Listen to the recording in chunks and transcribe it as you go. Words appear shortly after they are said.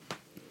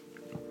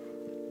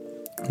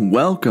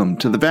Welcome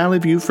to the Valley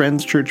View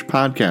Friends Church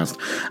podcast.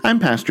 I'm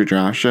Pastor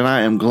Josh, and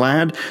I am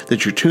glad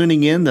that you're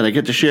tuning in, that I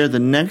get to share the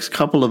next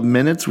couple of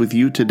minutes with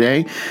you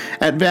today.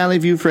 At Valley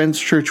View Friends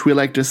Church, we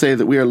like to say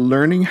that we are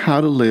learning how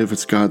to live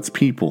as God's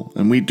people,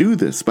 and we do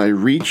this by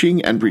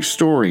reaching and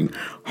restoring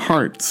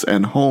hearts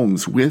and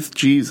homes with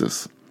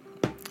Jesus.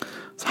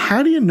 So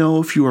how do you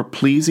know if you are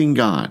pleasing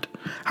God?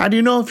 How do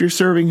you know if you're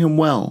serving Him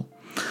well?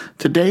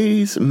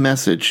 Today's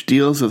message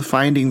deals with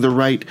finding the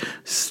right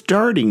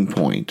starting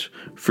point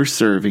for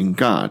serving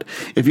God.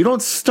 If you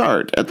don't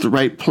start at the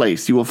right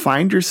place, you will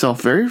find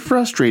yourself very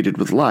frustrated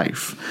with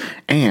life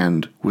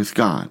and with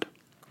God.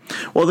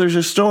 Well, there's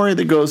a story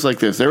that goes like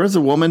this. There was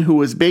a woman who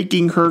was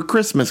baking her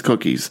Christmas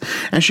cookies,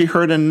 and she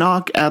heard a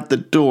knock at the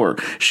door.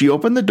 She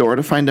opened the door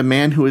to find a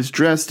man who was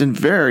dressed in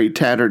very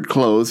tattered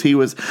clothes. He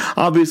was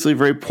obviously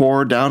very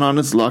poor, down on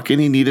his luck,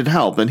 and he needed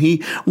help. And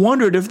he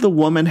wondered if the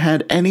woman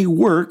had any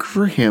work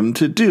for him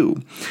to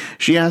do.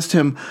 She asked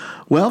him,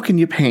 "Well, can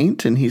you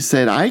paint?" And he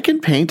said, "I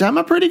can paint. I'm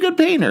a pretty good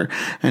painter."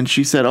 And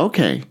she said,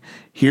 "Okay.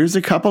 Here's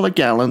a couple of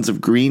gallons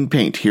of green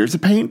paint. Here's a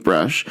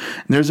paintbrush,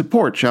 and there's a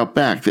porch out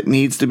back that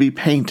needs to be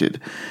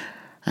painted."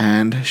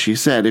 And she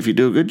said, "If you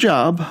do a good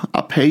job,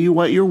 I'll pay you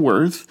what you're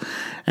worth."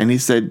 And he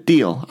said,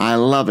 "Deal. I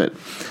love it."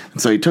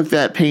 And so he took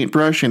that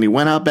paintbrush and he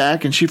went out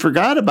back, and she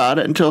forgot about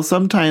it until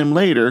sometime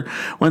later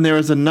when there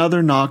was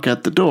another knock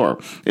at the door.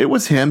 It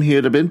was him. He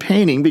had been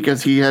painting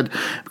because he had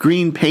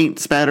green paint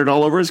spattered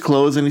all over his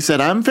clothes, and he said,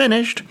 "I'm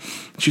finished."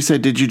 She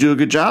said, "Did you do a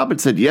good job?"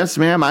 And said, "Yes,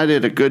 ma'am, I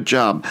did a good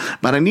job.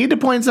 But I need to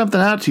point something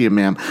out to you,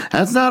 ma'am.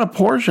 That's not a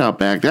Porsche out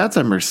back. That's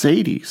a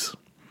Mercedes."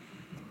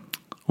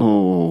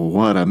 Oh,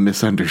 what a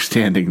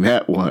misunderstanding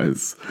that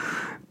was.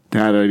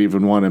 I don't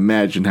even want to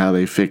imagine how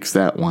they fixed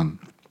that one.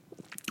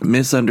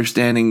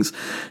 Misunderstandings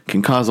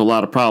can cause a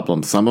lot of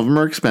problems. Some of them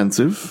are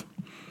expensive.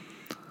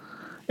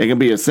 It can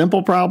be a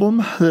simple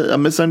problem that a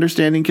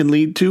misunderstanding can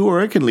lead to,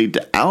 or it can lead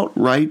to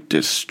outright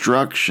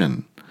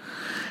destruction.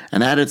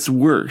 And at its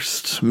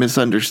worst,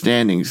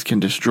 misunderstandings can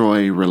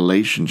destroy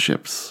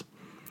relationships.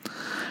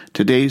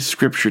 Today's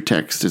scripture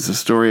text is a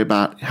story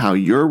about how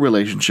your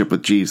relationship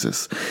with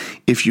Jesus,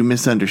 if you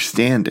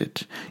misunderstand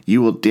it, you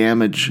will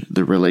damage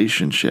the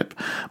relationship.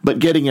 But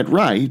getting it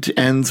right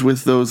ends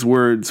with those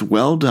words,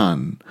 "Well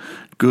done,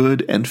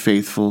 good and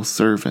faithful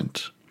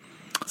servant."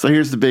 So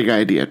here's the big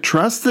idea.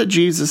 Trust that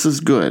Jesus is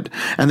good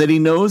and that He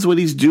knows what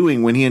He's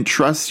doing when He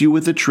entrusts you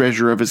with the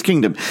treasure of His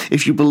kingdom.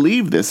 If you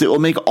believe this, it will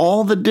make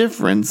all the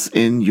difference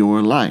in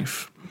your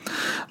life.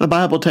 The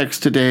Bible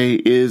text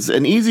today is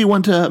an easy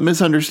one to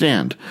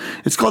misunderstand.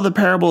 It's called the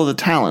parable of the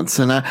talents,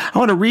 and I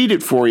want to read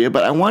it for you,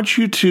 but I want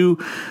you to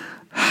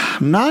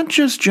not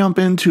just jump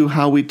into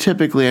how we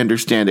typically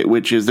understand it,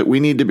 which is that we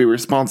need to be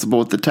responsible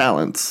with the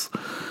talents,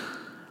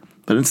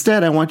 but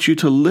instead I want you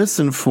to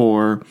listen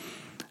for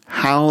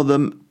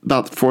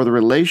the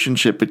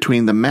relationship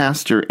between the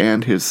master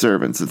and his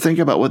servants, and think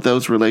about what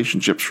those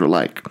relationships were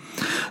like.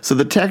 So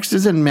the text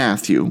is in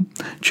Matthew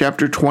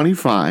chapter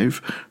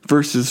 25,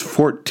 verses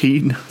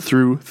 14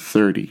 through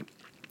 30.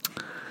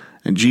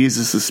 And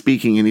Jesus is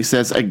speaking, and He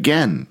says,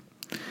 "Again,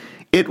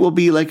 it will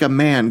be like a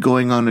man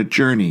going on a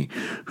journey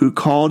who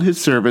called his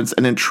servants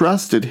and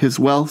entrusted his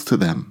wealth to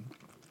them.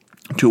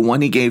 To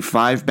one he gave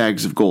 5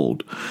 bags of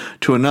gold,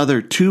 to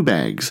another 2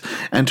 bags,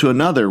 and to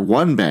another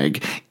 1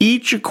 bag,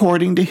 each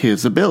according to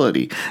his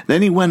ability.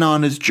 Then he went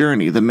on his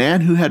journey. The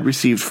man who had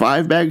received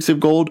 5 bags of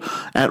gold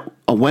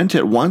went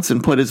at once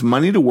and put his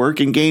money to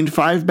work and gained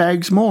 5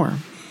 bags more.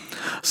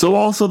 So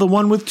also the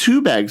one with 2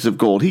 bags of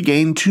gold, he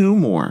gained 2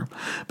 more.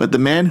 But the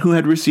man who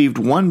had received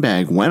 1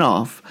 bag went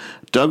off,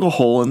 dug a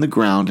hole in the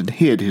ground, and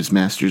hid his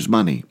master's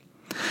money.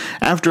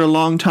 After a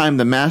long time,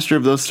 the master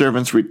of those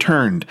servants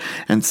returned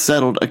and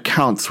settled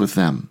accounts with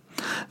them.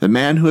 The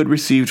man who had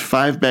received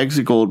 5 bags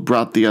of gold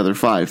brought the other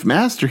 5.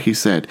 'Master,' he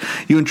said,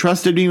 'you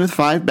entrusted me with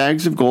 5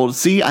 bags of gold.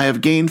 See, I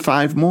have gained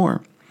 5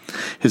 more.'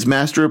 His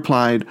master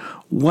replied,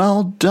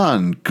 'Well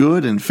done,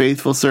 good and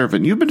faithful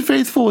servant. You've been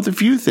faithful with a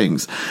few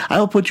things. I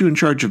will put you in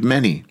charge of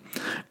many.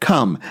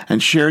 Come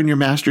and share in your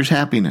master's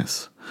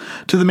happiness.'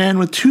 To the man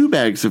with 2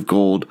 bags of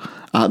gold,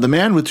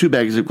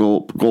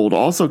 gold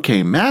also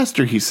came.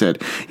 'Master,' he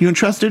said, 'you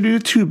entrusted me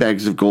with 2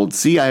 bags of gold.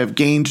 See, I have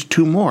gained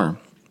 2 more.'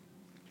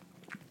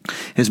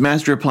 His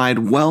master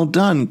replied, 'Well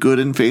done, good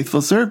and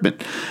faithful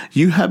servant.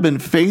 You have been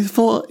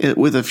faithful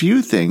with a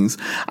few things.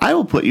 I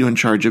will put you in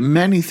charge of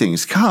many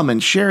things. Come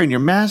and share in your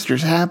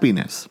master's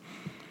happiness.'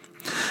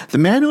 The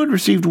man who had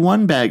received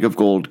 1 bag of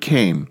gold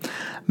came.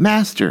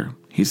 'Master,'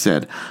 he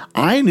said,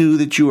 'I knew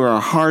that you are a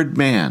hard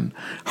man,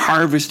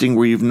 harvesting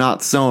where you've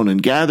not sown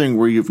and gathering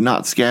where you've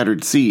not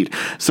scattered seed.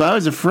 So I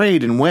was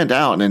afraid and went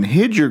out and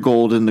hid your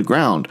gold in the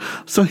ground.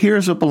 So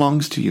here's what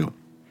belongs to you.'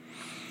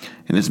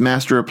 And his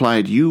master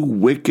replied, 'You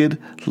wicked,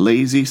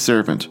 lazy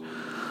servant.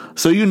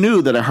 So you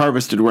knew that I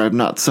harvested where I have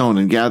not sown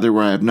and gathered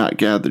where I have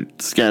not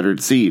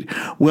scattered seed.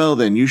 Well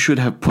then, you should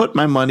have put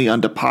my money on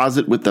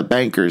deposit with the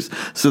bankers,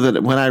 so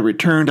that when I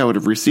returned I would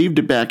have received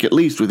it back at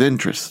least with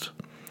interest.'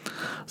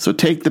 So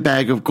take the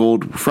bag of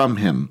gold from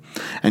him,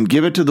 and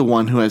give it to the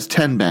one who has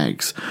 10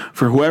 bags.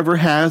 For whoever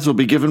has will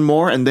be given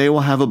more, and they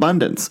will have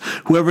abundance.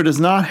 Whoever does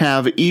not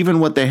have, even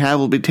what they have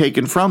will be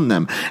taken from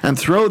them. And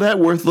throw that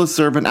worthless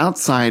servant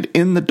outside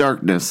in the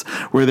darkness,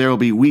 where there will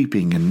be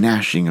weeping and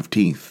gnashing of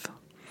teeth.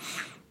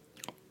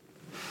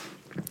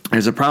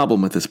 There's a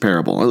problem with this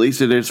parable, at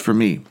least it is for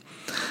me.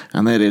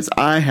 And that is,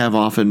 I have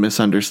often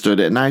misunderstood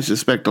it, and I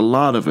suspect a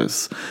lot of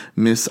us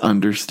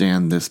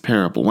misunderstand this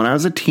parable. When I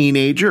was a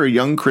teenager, a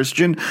young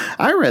Christian,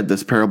 I read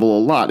this parable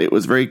a lot. It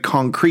was very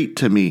concrete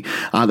to me.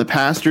 The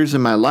pastors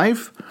in my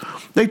life,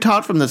 they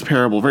taught from this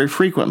parable very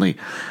frequently.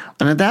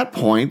 And at that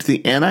point, the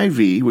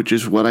NIV, which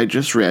is what I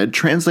just read,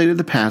 translated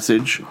the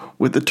passage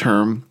with the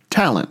term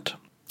talent.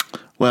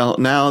 Well,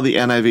 now the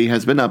NIV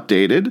has been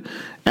updated,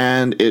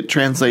 and it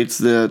translates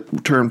the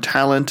term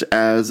talent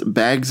as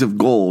bags of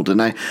gold.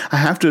 And I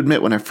have to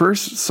admit, when I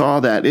first saw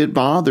that, it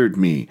bothered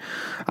me.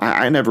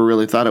 I never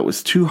really thought it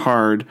was too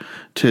hard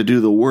to do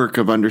the work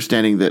of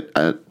understanding that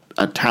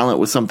a talent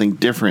was something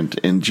different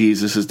in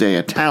Jesus' day.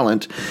 A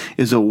talent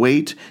is a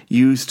weight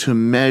used to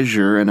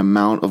measure an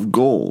amount of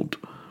gold.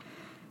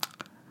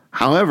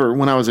 However,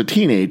 when I was a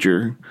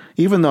teenager,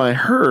 even though I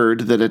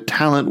heard that a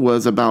talent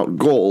was about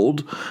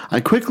gold, I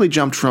quickly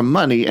jumped from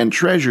money and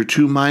treasure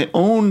to my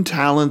own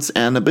talents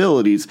and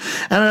abilities.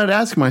 And I'd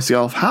ask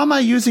myself, how am I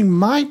using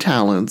my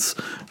talents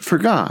for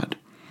God?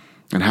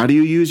 And how do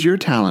you use your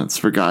talents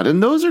for God?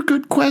 And those are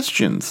good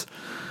questions.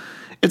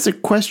 It's a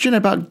question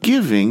about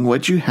giving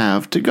what you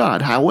have to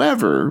God.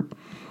 However,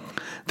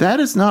 that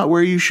is not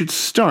where you should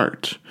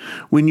start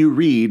when you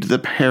read the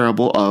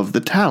parable of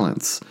the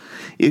talents.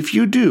 If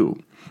you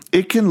do,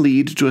 it can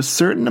lead to a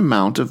certain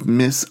amount of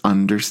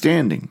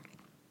misunderstanding.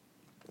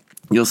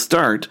 You'll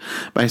start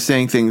by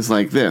saying things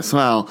like this: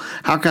 well,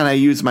 how can I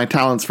use my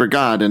talents for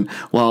God? And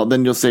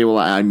then you'll say, well,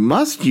 I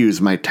must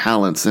use my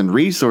talents and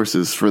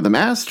resources for the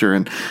master.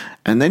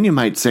 And then you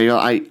might say, well,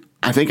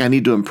 I think I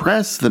need to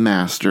impress the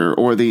master.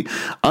 Or the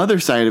other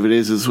side of it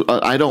is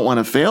I don't want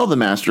to fail the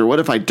master. What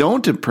if I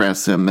don't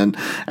impress him? And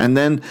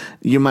then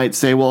you might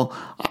say, well,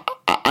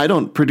 I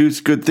don't produce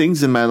good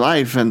things in my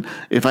life, and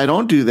if I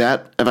don't do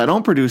that, if I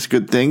don't produce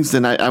good things,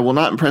 then I will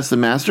not impress the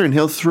master, and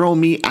he'll throw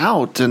me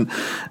out. And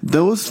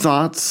those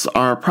thoughts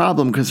are a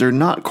problem because they're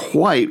not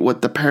quite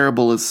what the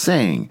parable is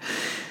saying.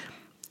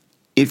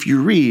 If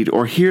you read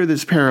or hear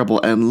this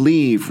parable and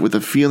leave with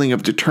a feeling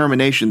of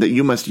determination that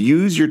you must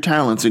use your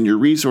talents and your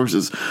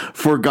resources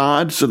for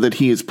God so that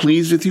he is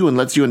pleased with you and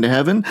lets you into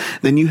heaven,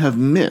 then you have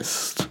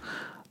missed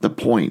the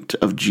point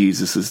of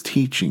Jesus'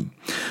 teaching.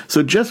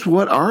 So just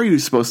what are you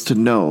supposed to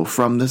know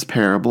from this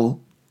parable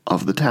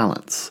of the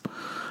talents?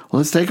 Well,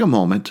 let's take a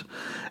moment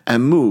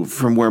and move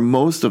from where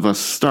most of us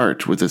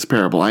start with this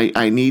parable.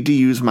 I need to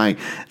use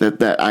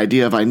that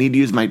idea of I need to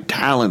use my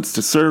talents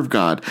to serve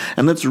God.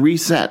 And let's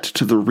reset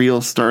to the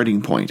real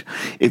starting point.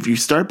 If you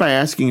start by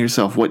asking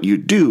yourself what you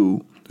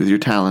do with your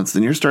talents,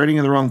 then you're starting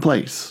in the wrong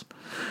place.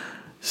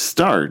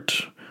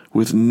 Start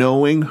with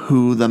knowing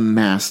who the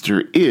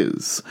master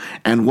is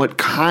and what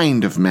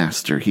kind of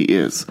master he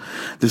is.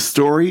 The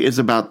story is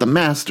about the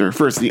master,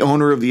 first the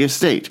owner of the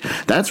estate.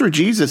 That's where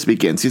Jesus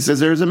begins. He says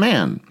there's a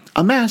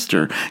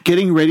master,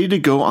 getting ready to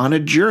go on a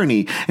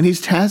journey, and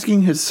he's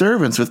tasking his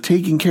servants with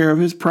taking care of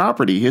his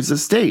property, his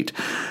estate.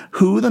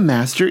 Who the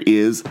master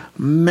is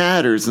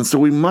matters. And so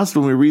we must,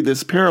 when we read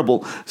this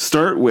parable,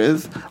 start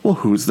with, well,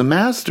 who's the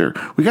master?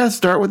 We got to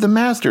start with the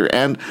master.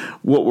 And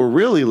what we're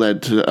really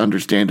led to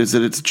understand is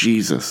that it's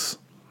Jesus.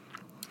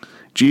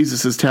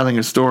 Jesus is telling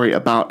a story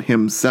about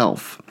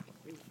himself.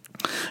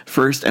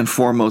 First and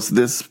foremost,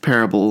 this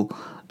parable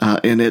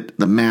in it,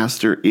 the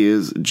master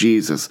is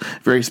Jesus.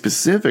 Very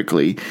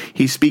specifically,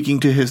 he's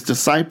speaking to his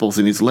disciples,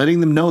 and he's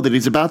letting them know that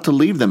he's about to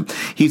leave them.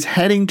 He's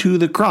heading to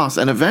the cross,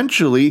 and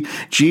eventually,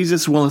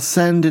 Jesus will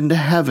ascend into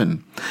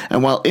heaven.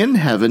 And while in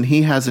heaven,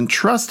 he has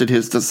entrusted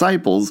his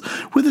disciples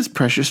with his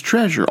precious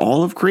treasure,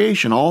 all of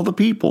creation, all the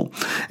people.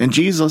 And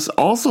Jesus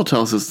also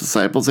tells his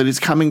disciples that he's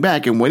coming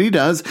back, and when he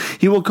does,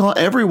 he will call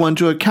everyone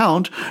to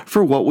account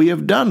for what we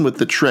have done with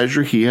the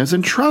treasure he has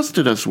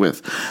entrusted us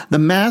with. The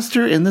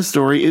master in the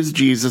story is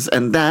Jesus,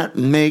 and that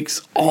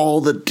makes all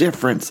the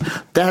difference.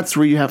 That's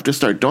where you have to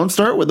start. Don't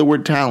start with the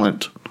word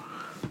talent.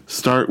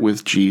 Start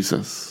with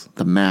Jesus,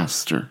 the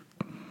master.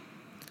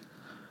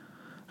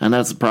 And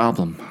that's the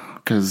problem,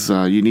 because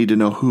you need to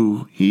know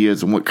who he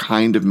is and what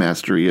kind of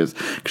master he is.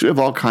 Because we have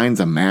all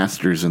kinds of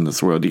masters in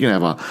this world. You can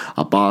have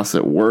a boss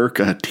at work,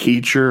 a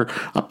teacher,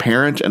 a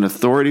parent, an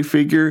authority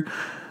figure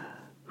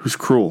who's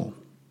cruel.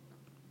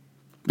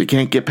 They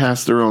can't get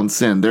past their own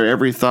sin. Their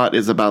every thought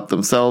is about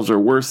themselves, or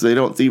worse, they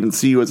don't even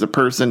see you as a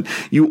person.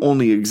 You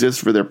only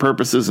exist for their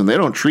purposes, and they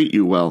don't treat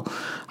you well.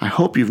 I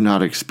hope you've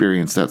not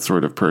experienced that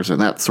sort of person,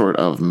 that sort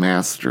of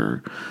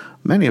master.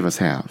 Many of us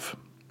have.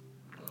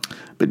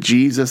 But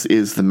Jesus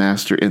is the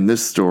master in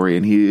this story,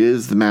 and he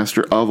is the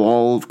master of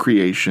all of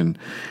creation,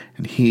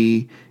 and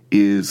he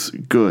is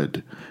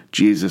good.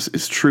 Jesus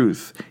is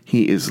truth.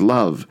 He is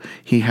love.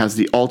 He has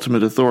the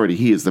ultimate authority.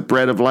 He is the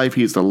bread of life.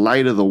 He is the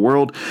light of the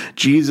world.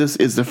 Jesus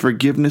is the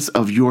forgiveness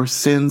of your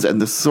sins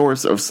and the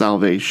source of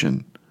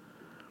salvation.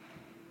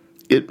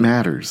 It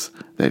matters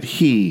that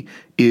he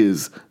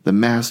is the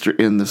master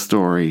in the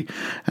story.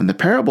 And the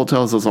parable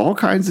tells us all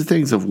kinds of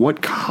things of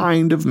what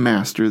kind of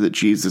master that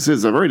Jesus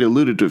is. I've already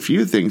alluded to a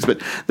few things,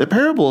 but the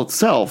parable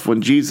itself,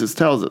 when Jesus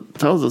tells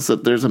us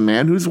that there's a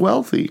man who's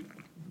wealthy.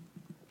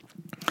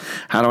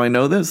 How do I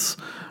know this?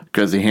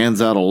 Because he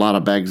hands out a lot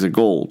of bags of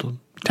gold.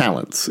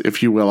 Talents,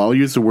 if you will. I'll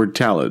use the word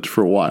talent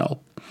for a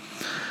while.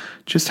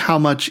 Just how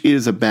much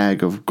is a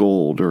bag of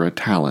gold or a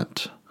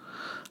talent?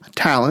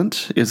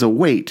 Talent is a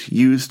weight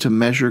used to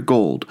measure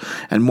gold,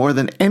 and more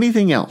than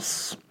anything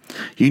else,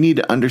 you need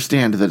to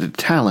understand that a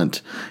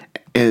talent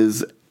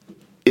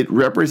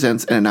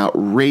represents an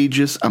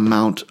outrageous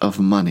amount of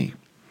money.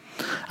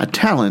 A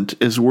talent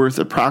is worth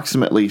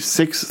approximately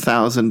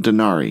 6,000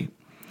 denarii.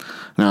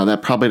 Now,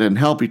 that probably didn't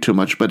help you too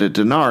much, but a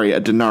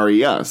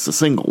denarius, a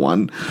single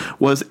one,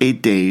 was a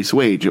day's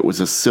wage. It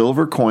was a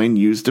silver coin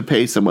used to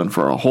pay someone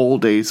for a whole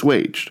day's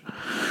wage.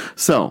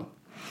 So,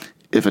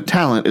 if a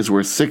talent is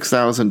worth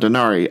 6,000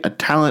 denarii, a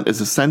talent is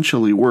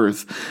essentially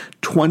worth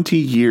 20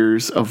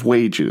 years of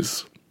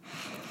wages.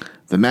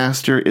 The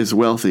master is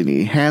wealthy, and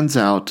he hands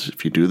out,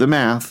 if you do the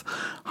math,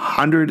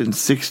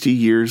 160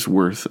 years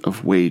worth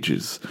of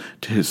wages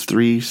to his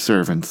 3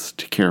 servants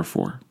to care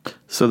for.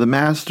 So the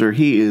master,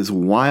 he is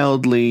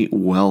wildly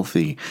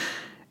wealthy,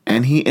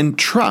 and he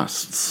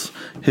entrusts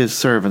his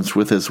servants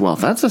with his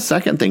wealth. That's the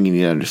second thing you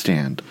need to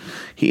understand.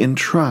 He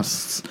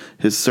entrusts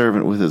his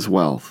servant with his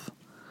wealth.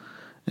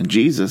 And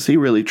Jesus, he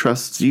really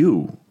trusts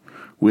you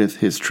with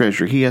his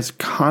treasure. He has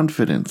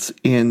confidence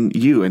in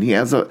you. And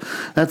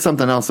that's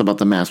something else about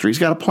the master. He's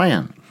got a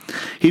plan.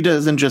 He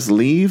doesn't just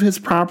leave his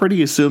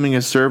property assuming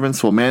his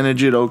servants will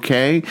manage it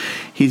okay.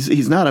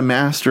 He's not a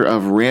master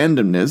of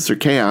randomness or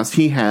chaos.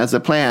 He has a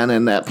plan,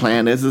 and that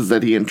plan is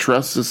that he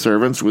entrusts his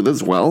servants with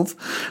his wealth.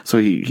 So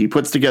he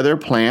puts together a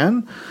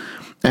plan.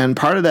 And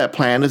part of that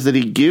plan is that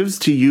he gives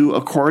to you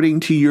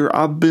according to your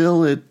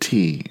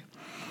ability.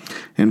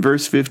 In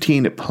verse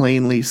 15, it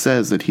plainly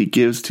says that he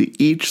gives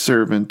to each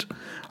servant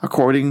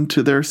according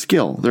to their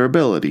skill, their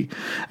ability.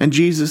 And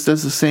Jesus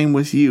does the same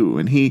with you,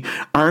 and he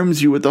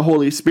arms you with the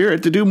Holy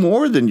Spirit to do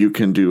more than you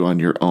can do on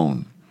your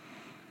own.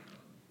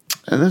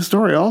 And this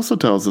story also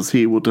tells us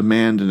he will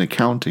demand an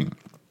accounting.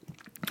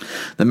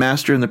 The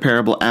master in the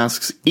parable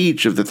asks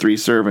each of the 3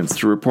 servants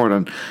to report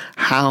on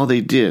how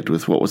they did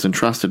with what was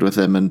entrusted with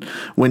them. And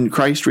when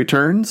Christ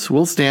returns,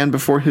 we'll stand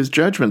before his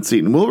judgment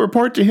seat, and we'll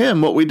report to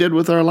him what we did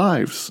with our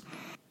lives.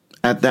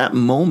 At that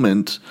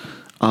moment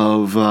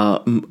of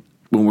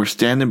when we're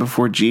standing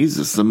before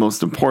Jesus, the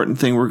most important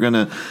thing we're going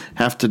to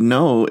have to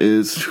know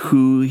is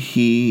who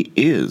he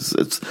is.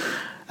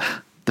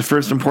 The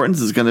first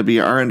importance is going to be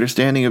our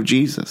understanding of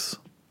Jesus.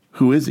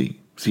 Who is he?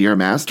 Is he our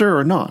master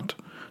or not?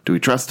 Do we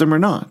trust him or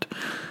not?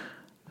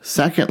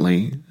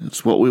 Secondly,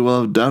 it's what we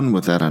will have done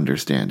with that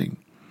understanding.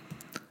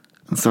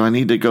 And so I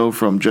need to go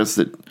from just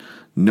that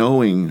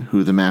knowing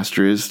who the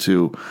master is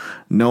to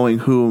knowing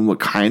who and what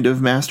kind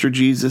of master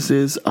Jesus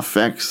is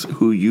affects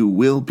who you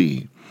will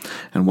be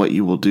and what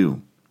you will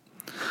do.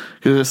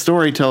 Because the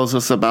story tells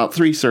us about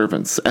 3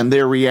 servants and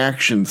their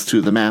reactions to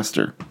the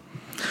master.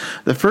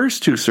 The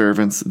first 2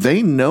 servants,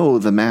 they know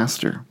the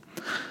master.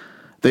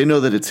 They know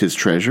that it's his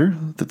treasure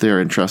that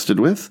they're entrusted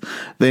with.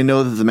 They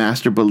know that the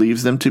master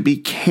believes them to be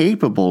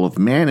capable of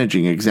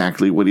managing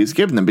exactly what he's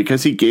given them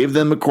because he gave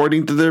them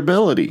according to their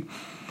ability.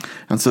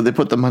 And so they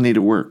put the money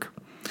to work.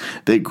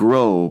 They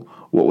grow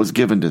what was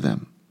given to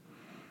them.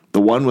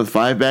 The one with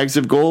 5 bags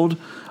of gold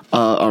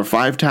or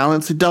 5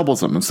 talents, he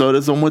doubles them. And so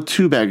does the one with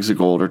 2 bags of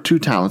gold or 2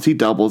 talents. He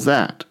doubles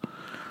that.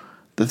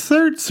 The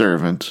third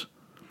servant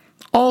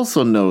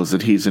also knows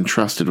that he's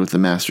entrusted with the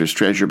master's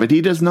treasure, but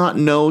he does not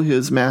know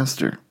his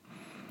master.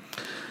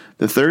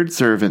 The third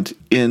servant,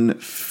 in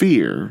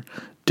fear,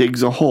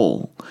 digs a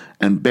hole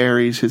and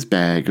buries his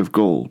bag of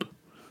gold.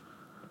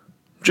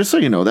 Just so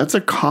you know, that's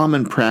a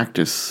common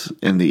practice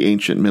in the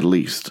ancient Middle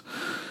East.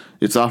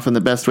 It's often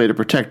the best way to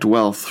protect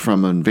wealth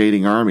from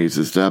invading armies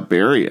is to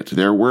bury it.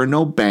 There were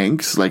no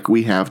banks like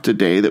we have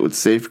today that would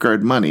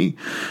safeguard money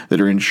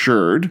that are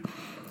insured.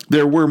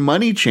 There were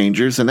money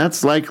changers, and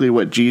that's likely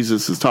what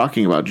Jesus is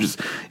talking about.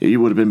 It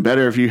would have been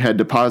better if you had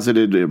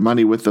deposited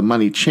money with the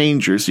money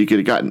changer so you could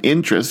have gotten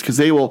interest, because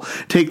they will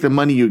take the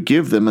money you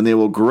give them and they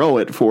will grow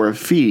it for a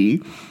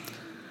fee.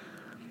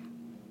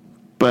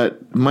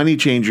 But money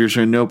changers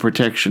are no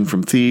protection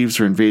from thieves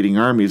or invading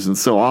armies, and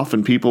so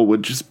often people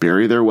would just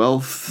bury their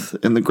wealth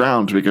in the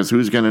ground because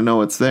who's going to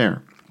know it's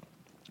there?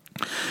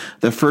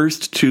 The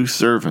first 2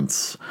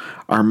 servants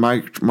are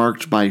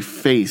marked by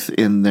faith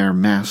in their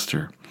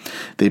master.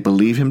 They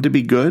believe him to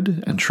be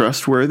good and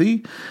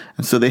trustworthy,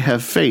 and so they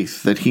have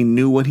faith that he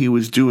knew what he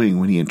was doing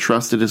when he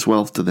entrusted his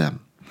wealth to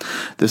them.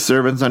 The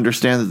servants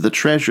understand that the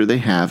treasure they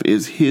have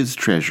is his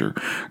treasure.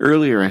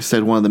 Earlier I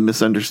said one of the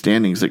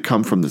misunderstandings that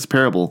come from this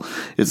parable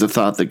is a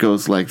thought that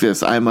goes like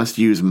this: I must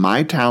use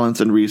my talents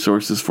and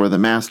resources for the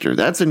master.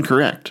 That's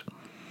incorrect.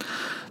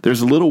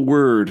 There's a little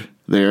word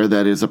there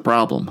that is a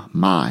problem: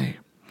 my.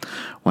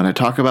 When I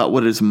talk about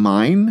what is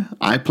mine,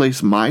 I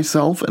place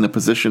myself in a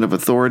position of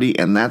authority,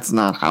 and that's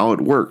not how it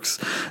works.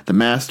 The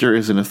master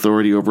is an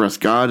authority over us.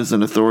 God is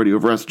an authority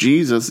over us.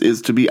 Jesus is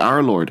to be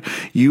our Lord.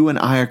 You and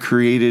I are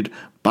created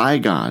by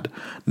God,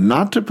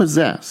 not to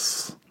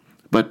possess,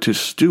 but to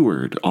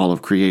steward all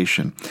of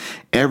creation.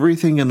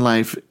 Everything in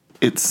life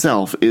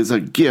itself is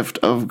a gift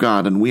of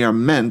God, and we are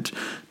meant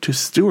to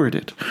steward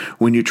it.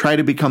 When you try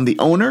to become the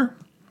owner,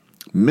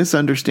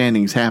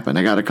 misunderstandings happen.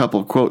 I got a couple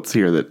of quotes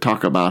here that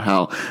talk about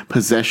how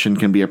possession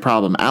can be a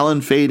problem.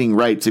 Alan Fading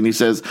writes, and he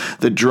says,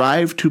 the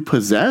drive to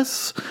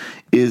possess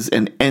is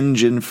an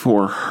engine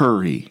for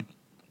hurry.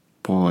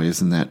 Boy,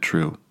 isn't that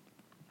true?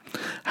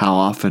 How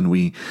often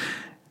we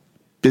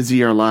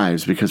busy our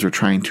lives because we're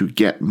trying to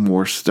get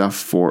more stuff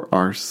for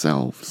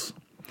ourselves.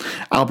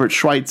 Albert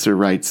Schweitzer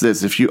writes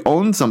this: if you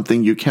own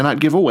something you cannot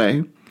give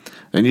away,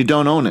 then you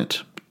don't own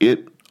it.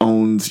 It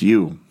owns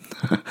you.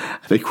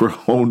 I think we're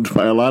owned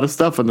by a lot of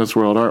stuff in this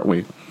world, aren't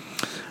we?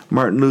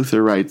 Martin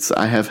Luther writes,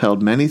 I have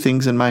held many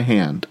things in my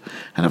hand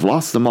and have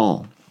lost them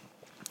all.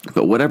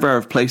 But whatever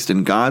I've placed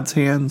in God's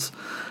hands,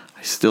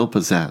 I still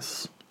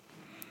possess.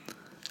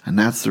 And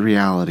that's the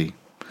reality.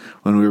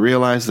 When we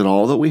realize that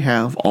all that we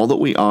have, all that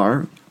we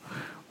are,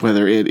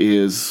 whether it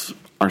is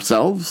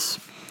ourselves,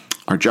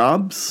 our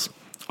jobs,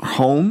 our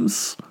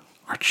homes,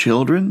 our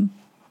children,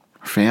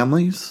 our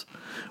families,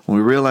 when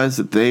we realize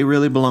that they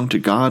really belong to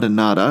God and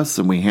not us,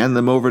 and we hand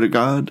them over to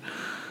God,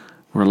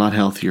 we're a lot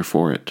healthier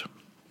for it.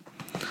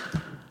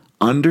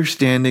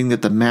 Understanding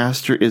that the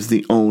master is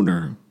the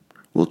owner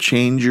will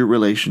change your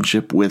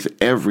relationship with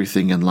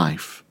everything in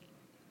life.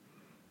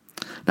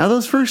 Now,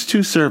 those first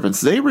two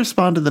servants, they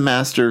respond to the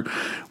master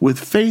with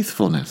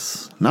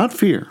faithfulness, not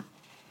fear.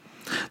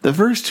 The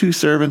first two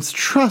servants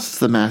trust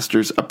the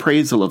master's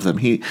appraisal of them,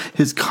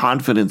 his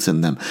confidence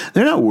in them.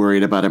 They're not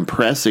worried about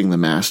impressing the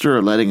master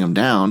or letting him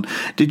down.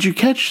 Did you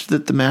catch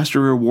that the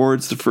master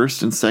rewards the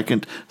first and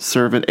second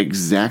servant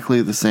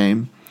exactly the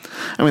same?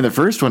 I mean, the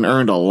first one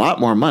earned a lot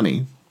more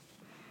money.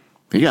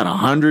 He got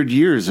 100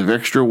 years of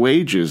extra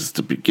wages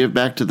to give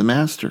back to the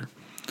master.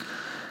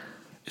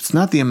 It's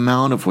not the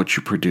amount of what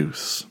you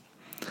produce.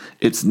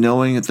 It's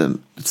knowing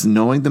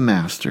the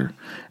master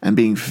and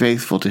being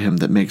faithful to him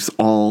that makes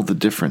all the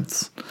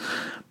difference.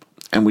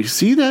 And we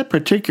see that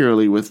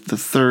particularly with the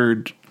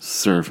third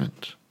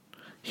servant.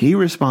 He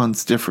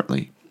responds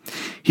differently.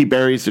 He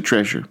buries the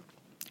treasure.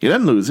 He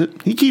doesn't lose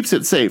it. He keeps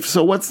it safe.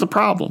 So what's the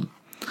problem?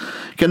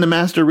 Can the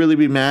master really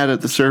be mad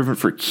at the servant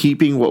for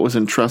keeping what was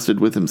entrusted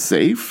with him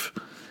safe?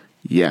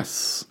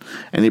 Yes.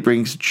 And he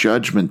brings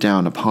judgment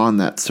down upon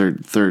that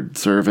third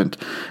servant.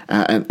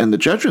 And the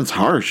judgment's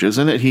harsh,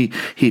 isn't it?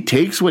 He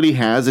takes what he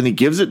has and he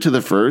gives it to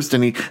the first,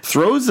 and he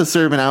throws the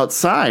servant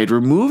outside,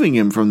 removing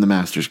him from the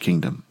master's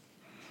kingdom.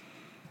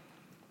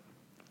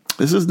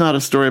 This is not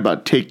a story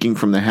about taking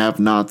from the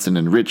have-nots and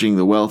enriching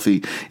the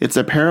wealthy. It's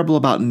a parable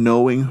about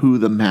knowing who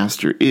the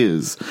master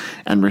is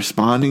and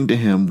responding to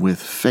him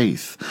with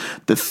faith.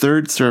 The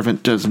third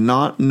servant does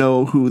not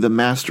know who the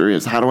master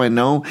is. How do I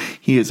know?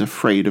 He is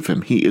afraid of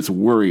him. He is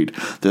worried.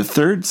 The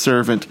third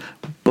servant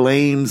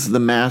blames the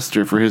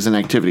master for his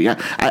inactivity.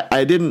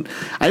 I didn't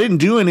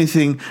do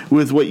anything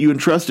with what you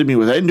entrusted me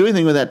with. I didn't do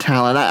anything with that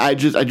talent. I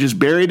just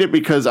buried it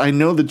because I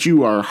know that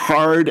you are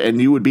hard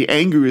and you would be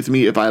angry with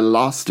me if I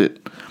lost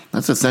it.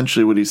 That's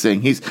essentially what he's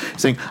saying. He's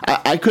saying,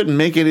 I couldn't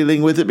make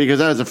anything with it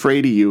because I was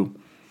afraid of you.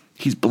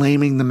 He's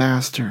blaming the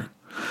master.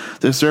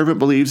 The servant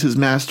believes his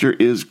master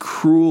is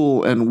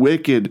cruel and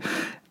wicked,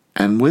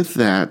 and with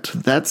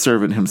that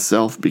servant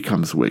himself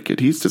becomes wicked.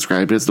 He's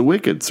described as the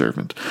wicked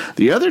servant.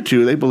 The other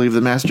two, they believe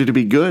the master to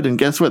be good, and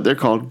guess what? They're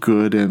called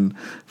good and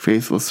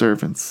faithful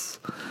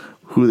servants.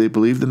 Who they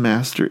believe the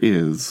master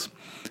is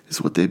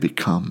what they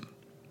become.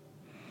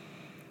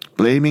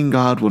 Blaming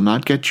God will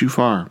not get you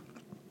far.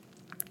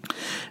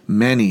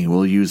 Many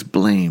will use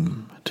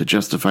blame to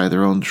justify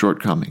their own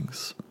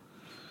shortcomings.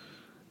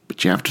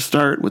 But you have to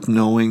start with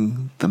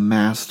knowing the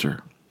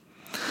master.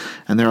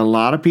 And there are a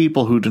lot of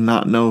people who do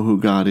not know who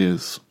God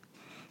is.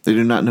 They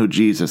do not know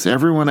Jesus.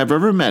 Everyone I've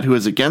ever met who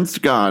is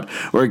against God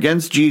or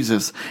against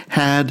Jesus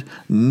had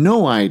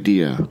no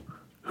idea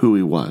who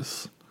he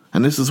was.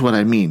 And this is what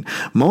I mean.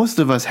 Most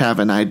of us have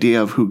an idea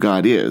of who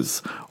God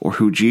is or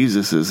who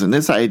Jesus is. And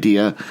this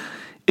idea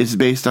is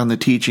based on the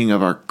teaching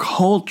of our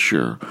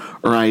culture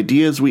or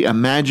ideas we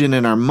imagine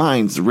in our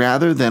minds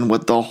rather than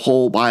what the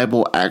whole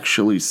Bible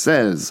actually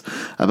says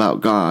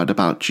about God,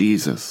 about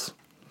Jesus.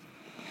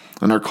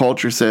 And our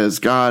culture says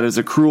God is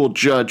a cruel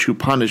judge who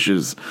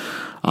punishes,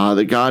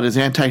 that God is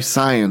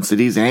anti-science, that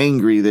he's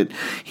angry, that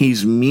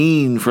he's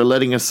mean for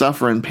letting us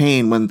suffer in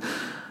pain, when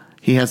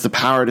He has the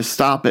power to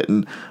stop it.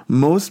 And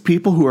most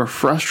people who are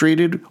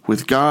frustrated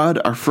with God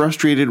are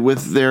frustrated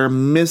with their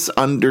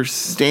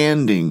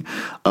misunderstanding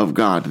of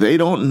God. They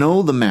don't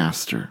know the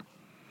Master.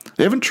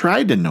 They haven't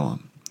tried to know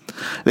him.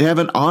 They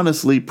haven't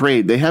honestly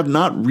prayed. They have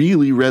not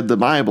really read the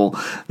Bible.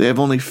 They have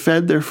only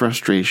fed their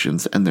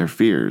frustrations and their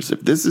fears.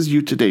 If this is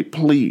you today,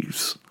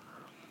 please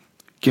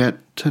get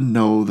to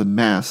know the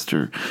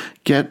Master.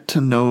 Get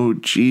to know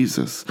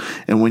Jesus.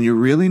 And when you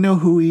really know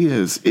who he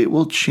is, it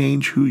will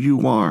change who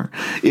you are.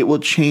 It will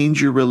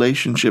change your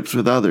relationships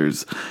with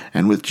others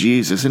and with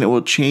Jesus. And it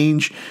will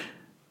change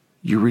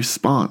your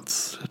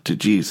response to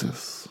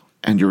Jesus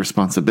and your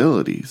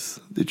responsibilities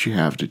that you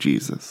have to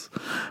Jesus.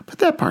 But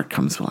that part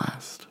comes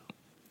last.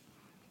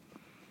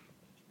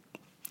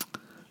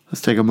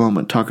 Let's take a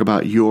moment, talk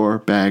about your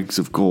bags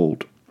of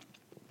gold.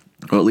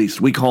 Or at least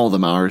we call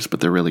them ours,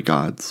 but they're really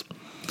God's.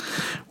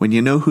 When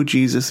you know who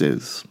Jesus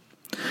is,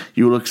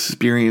 you will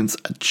experience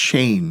a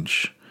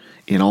change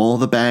in all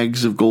the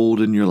bags of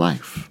gold in your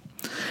life.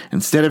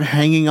 Instead of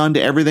hanging on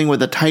to everything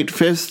with a tight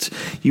fist,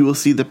 you will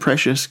see the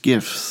precious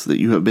gifts that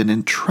you have been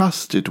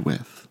entrusted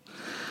with.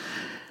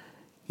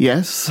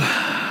 Yes,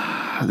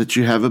 that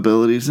you have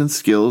abilities and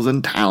skills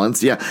and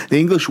talents. Yeah, the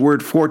English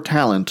word for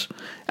talent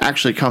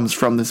actually comes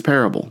from this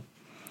parable.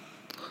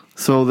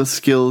 So the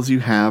skills you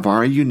have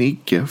are a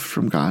unique gift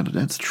from God,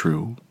 that's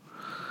true.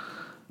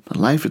 But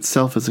life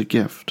itself is a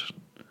gift.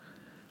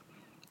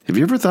 Have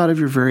you ever thought of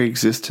your very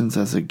existence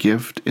as a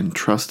gift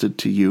entrusted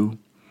to you?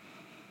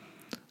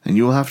 And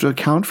you will have to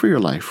account for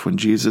your life when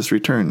Jesus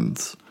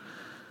returns.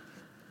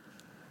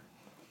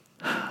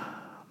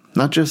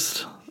 Not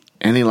just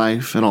any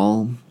life at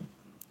all.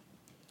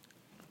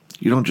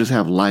 You don't just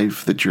have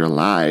life that you're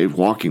alive,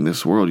 walking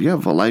this world. You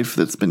have a life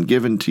that's been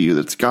given to you,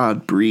 that's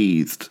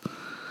God-breathed.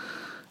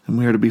 And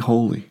we are to be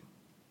holy.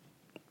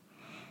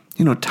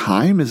 You know,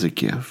 time is a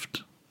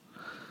gift.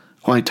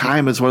 Why,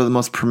 time is one of the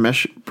most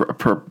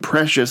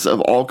precious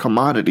of all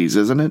commodities,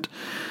 isn't it?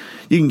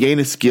 You can gain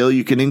a skill,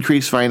 you can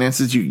increase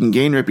finances, you can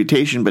gain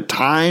reputation, but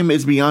time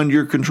is beyond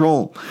your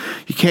control.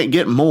 You can't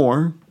get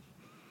more.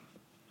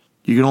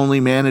 You can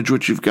only manage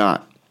what you've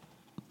got.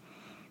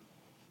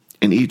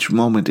 And each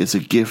moment is a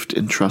gift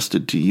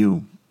entrusted to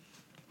you.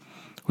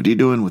 What are you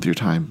doing with your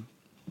time?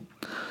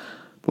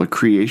 What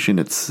creation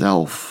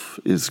itself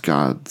is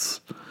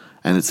God's,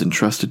 and it's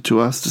entrusted to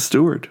us to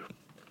steward.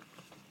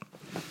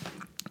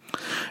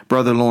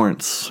 Brother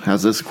Lawrence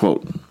has this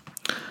quote: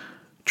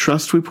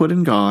 "Trust we put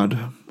in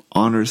God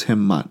honors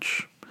him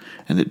much,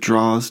 and it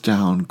draws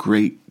down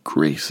great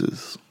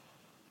graces."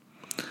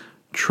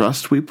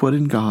 Trust we put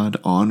in God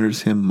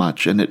honors him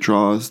much, and it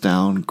draws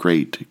down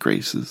great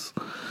graces.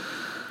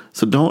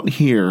 So don't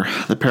hear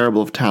the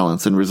parable of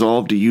talents and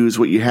resolve to use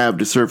what you have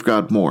to serve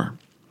God more.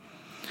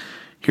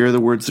 Hear the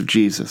words of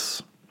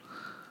Jesus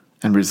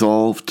and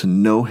resolve to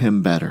know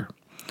him better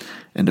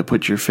and to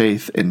put your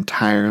faith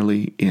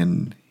entirely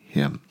in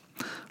him.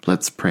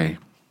 Let's pray.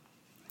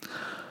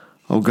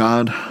 Oh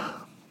God,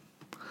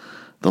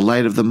 the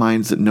light of the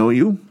minds that know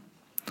you,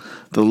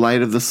 the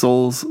light of the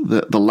souls,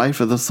 the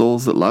life of the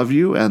souls that love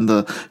you, and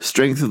the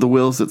strength of the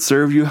wills that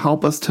serve you,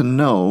 help us to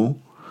know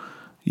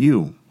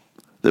you,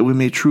 that we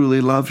may truly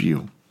love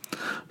you,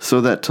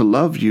 so that to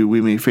love you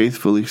we may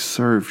faithfully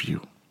serve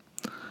you,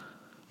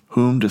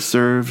 whom to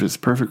serve is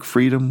perfect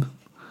freedom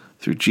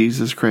through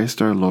Jesus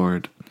Christ our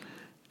Lord.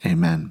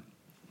 Amen.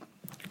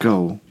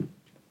 Go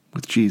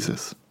with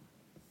Jesus.